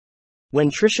When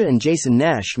Trisha and Jason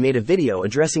Nash made a video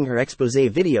addressing her expose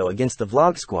video against the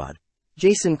Vlog Squad,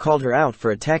 Jason called her out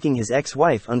for attacking his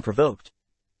ex-wife unprovoked.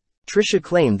 Trisha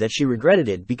claimed that she regretted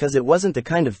it because it wasn't the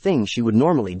kind of thing she would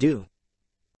normally do,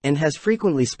 and has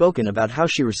frequently spoken about how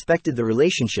she respected the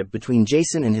relationship between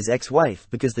Jason and his ex-wife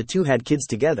because the two had kids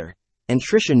together, and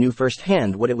Trisha knew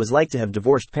firsthand what it was like to have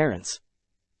divorced parents.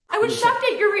 I was shocked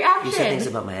at your reaction. You said things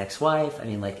about my ex-wife. I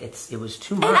mean, like, it was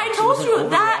too much. And I told you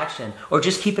that. Or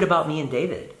just keep it about me and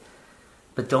David.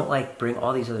 But don't, like, bring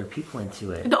all these other people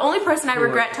into it. The only person I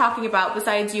regret talking about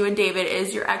besides you and David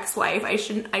is your ex-wife. I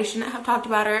shouldn't have talked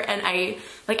about her, and I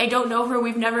don't know her.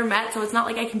 We've never met, so it's not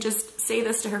like I can just say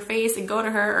this to her face and go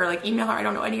to her or like email her. I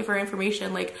don't know any of her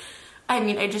information. Like, I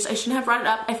mean, I shouldn't have brought it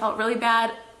up. I felt really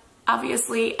bad.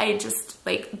 Obviously, I just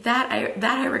like that.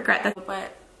 I regret that.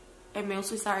 But I'm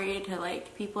mostly sorry to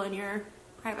like people in your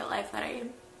private life that I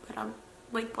put on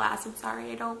like blast. I'm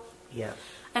sorry. I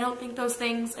don't think those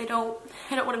things. I don't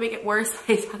want to make it worse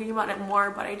by talking about it more,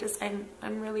 but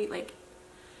I'm really like,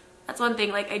 that's one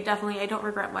thing. Like I don't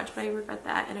regret much, but I regret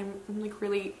that, and I'm like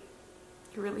really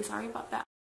sorry about that.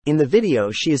 In the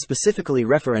video, she is specifically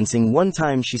referencing one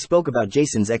time she spoke about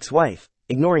Jason's ex-wife,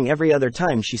 ignoring every other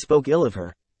time she spoke ill of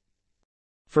her.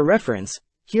 For reference,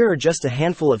 here are just a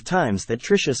handful of times that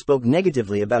Trisha spoke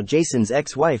negatively about Jason's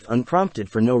ex-wife unprompted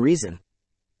for no reason.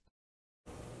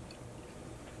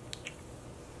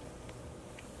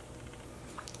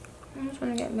 I just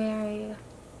want to get married.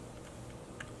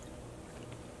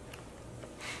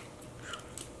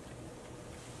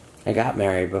 I got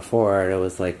married before, and it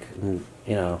was like, you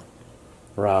know,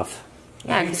 rough.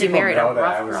 Yeah, because you married a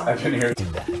rough girl. I've been here. Do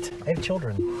that. I have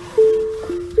children.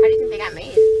 How do you think they got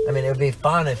made? I mean, it would be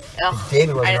fun if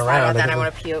David wasn't I just around. thought about that. I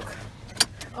want to puke.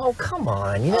 Oh, come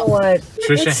on. You know what?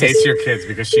 Trisha hates your kids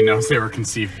because she knows they were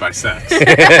conceived by sex.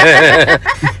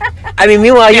 I mean,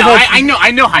 meanwhile, you I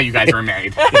know how you guys were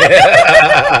made.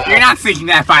 You're not thinking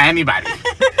that by anybody.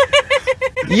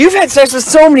 You've had sex with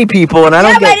so many people, and I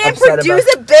don't get upset about it. Yeah, but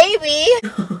I didn't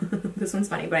produce a baby. This one's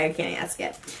funny, but I can't ask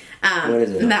it. What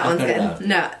is it? That one's good.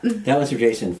 No. That was for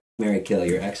Jason. Marry, kill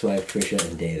your ex-wife, Trisha,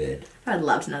 and David. I'd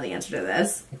love to know the answer to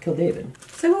this. I'd kill David.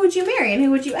 So who would you marry and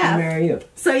who would you I'd have? marry you.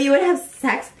 So you would have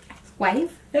sex with your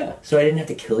ex-wife? Yeah. So I didn't have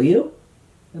to kill you?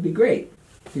 That'd be great.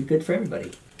 It'd be good for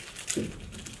everybody.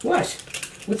 What?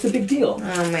 What's the big deal?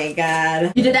 Oh my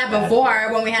god. You did that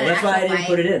before when we had an that's why I didn't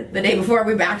put it in. The day before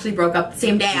we actually broke up the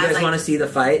same day. You guys want to see the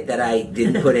fight that I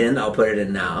didn't put in? I'll put it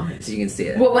in now so you can see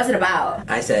it. What was it about?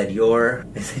 I said you're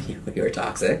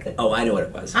toxic. Oh, I know what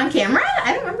it was. On camera?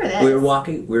 I don't remember this. We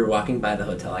were walking by the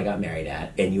hotel I got married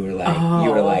at, and you were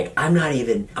like, I'm not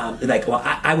even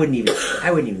I wouldn't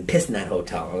even piss in that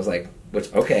hotel. I was like,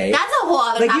 okay. That's a whole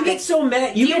other topic. You get so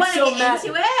mad. Do you want to get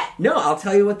into it? No, I'll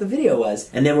tell you what the video was.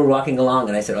 And then we're walking along,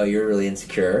 and I said, oh, you're really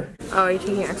insecure. Oh, are you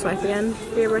taking your ex-wife again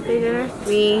for your birthday dinner?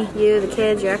 Me, you, the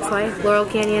kids, your ex-wife, Laurel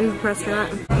Canyon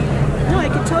restaurant. No, I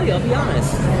can tell you, I'll be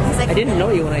honest. I didn't know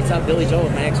you when I saw Billy Joel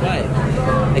with my ex-wife.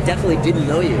 I definitely didn't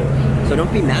know you. So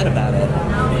don't be mad about it.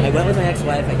 I went with my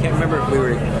ex-wife. I can't remember if we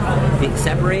were being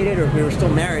separated or if we were still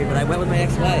married, but I went with my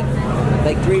ex-wife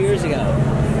like 3 years ago.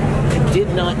 I did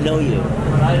not know you.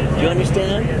 Do you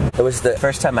understand? It was the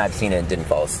first time I've seen it and didn't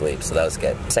fall asleep, so that was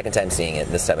good. Second time seeing it,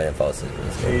 this time I didn't fall asleep.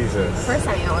 Jesus. First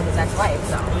time you went with his ex-wife,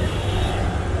 so.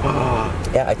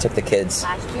 Yeah, I took the kids.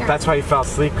 Last year. That's why he fell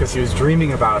asleep, because he was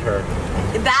dreaming about her.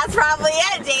 That's probably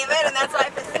it, David, and that's why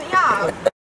it pisses me off.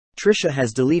 Trisha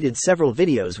has deleted several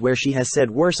videos where she has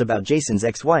said worse about Jason's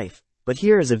ex-wife, but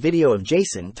here is a video of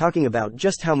Jason talking about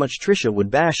just how much Trisha would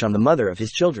bash on the mother of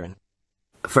his children.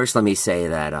 First, let me say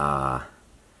that I'm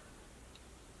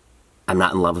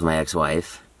not in love with my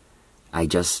ex-wife. I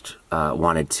just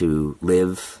wanted to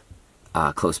live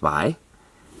close by.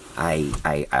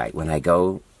 When I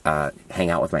go hang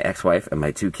out with my ex-wife and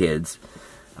my 2 kids,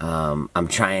 I'm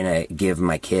trying to give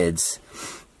my kids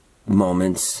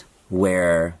moments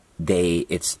where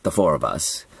it's the 4 of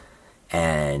us,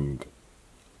 and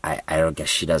I don't guess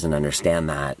she doesn't understand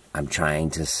that. I'm trying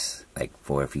to,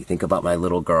 if you think about my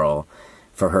little girl,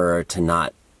 for her to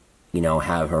not,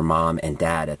 have her mom and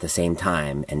dad at the same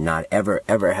time and not ever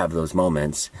have those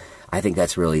moments, I think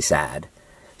that's really sad.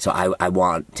 So I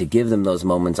want to give them those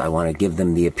moments. I want to give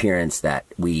them the appearance that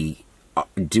we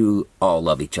do all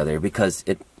love each other, because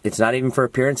it's not even for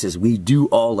appearances. We do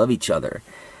all love each other.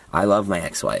 I love my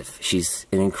ex-wife. She's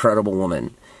an incredible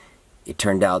woman. It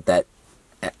turned out that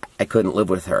I couldn't live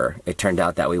with her. It turned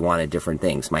out that we wanted different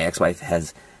things. My ex-wife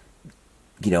has,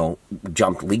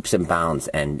 jumped leaps and bounds,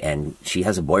 and she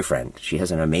has a boyfriend. She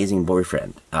has an amazing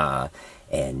boyfriend,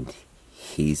 and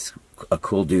he's a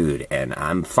cool dude, and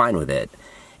I'm fine with it.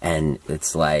 And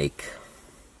it's like,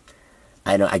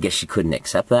 I guess she couldn't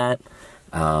accept that.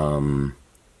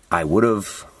 I would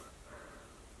have,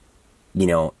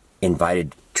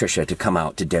 invited Trisha to come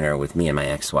out to dinner with me and my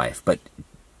ex-wife, but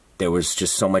there was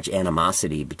just so much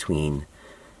animosity between,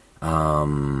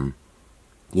 the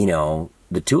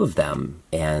two of them,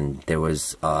 and there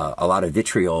was a lot of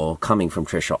vitriol coming from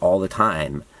Trisha all the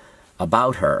time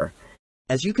about her.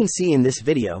 As you can see in this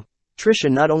video, Trisha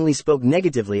not only spoke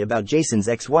negatively about Jason's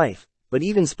ex-wife, but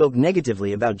even spoke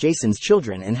negatively about Jason's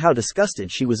children and how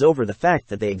disgusted she was over the fact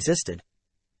that they existed.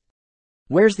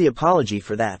 Where's the apology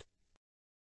for that?